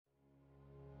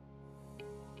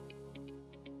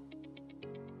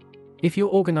If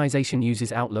your organization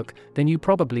uses Outlook, then you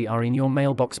probably are in your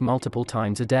mailbox multiple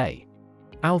times a day.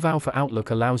 ALVAO for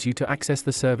Outlook allows you to access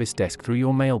the service desk through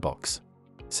your mailbox.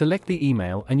 Select the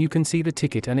email and you can see the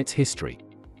ticket and its history.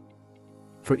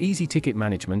 For easy ticket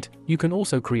management, you can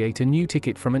also create a new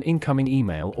ticket from an incoming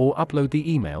email or upload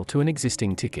the email to an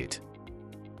existing ticket.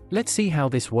 Let's see how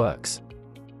this works.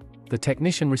 The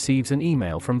technician receives an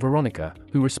email from Veronica,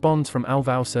 who responds from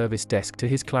ALVAO service desk to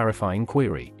his clarifying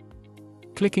query.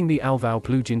 Clicking the ALVAO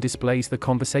plugin displays the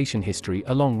conversation history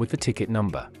along with the ticket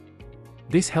number.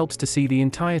 This helps to see the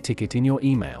entire ticket in your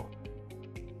email.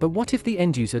 But what if the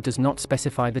end user does not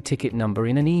specify the ticket number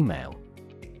in an email?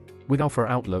 With ALVAO for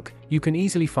Outlook, you can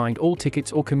easily find all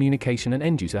tickets or communication an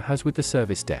end user has with the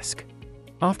service desk.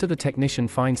 After the technician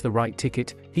finds the right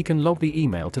ticket, he can log the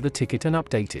email to the ticket and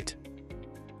update it.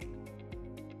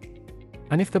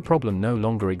 And if the problem no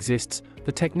longer exists,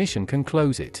 the technician can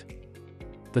close it.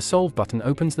 The Solve button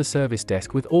opens the service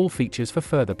desk with all features for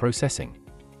further processing.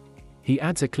 He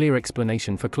adds a clear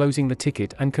explanation for closing the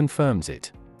ticket and confirms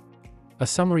it. A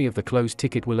summary of the closed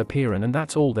ticket will appear and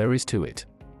that's all there is to it.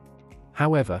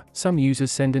 However, some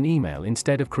users send an email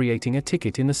instead of creating a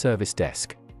ticket in the service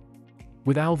desk.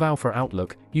 With ALVAO for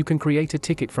Outlook, you can create a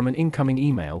ticket from an incoming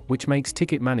email, which makes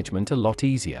ticket management a lot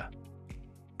easier.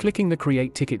 Clicking the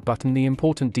Create Ticket button, the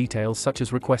important details such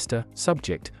as requester,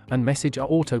 subject, and message are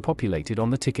auto-populated on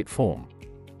the ticket form.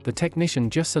 The technician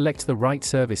just selects the right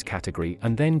service category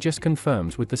and then just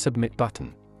confirms with the Submit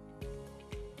button.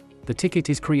 The ticket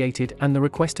is created and the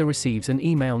requester receives an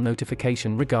email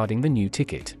notification regarding the new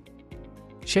ticket.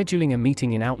 Scheduling a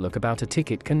meeting in Outlook about a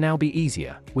ticket can now be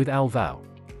easier with ALVAO.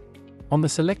 On the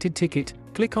selected ticket,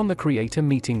 click on the Create a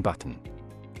Meeting button.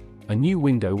 A new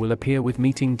window will appear with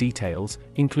meeting details,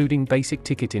 including basic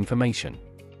ticket information.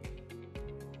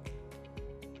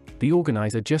 The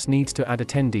organizer just needs to add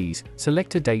attendees,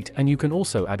 select a date, and you can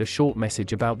also add a short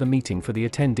message about the meeting for the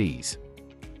attendees.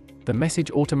 The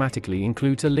message automatically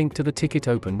includes a link to the ticket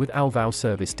open with ALVAO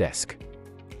service desk.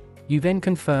 You then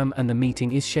confirm and the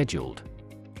meeting is scheduled.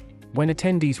 When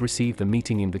attendees receive the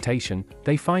meeting invitation,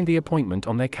 they find the appointment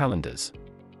on their calendars.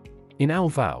 In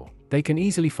ALVAO, they can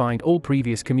easily find all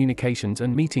previous communications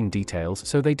and meeting details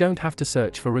so they don't have to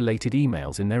search for related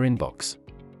emails in their inbox.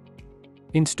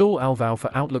 Install ALVAO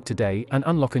for Outlook today and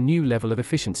unlock a new level of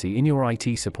efficiency in your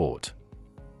IT support.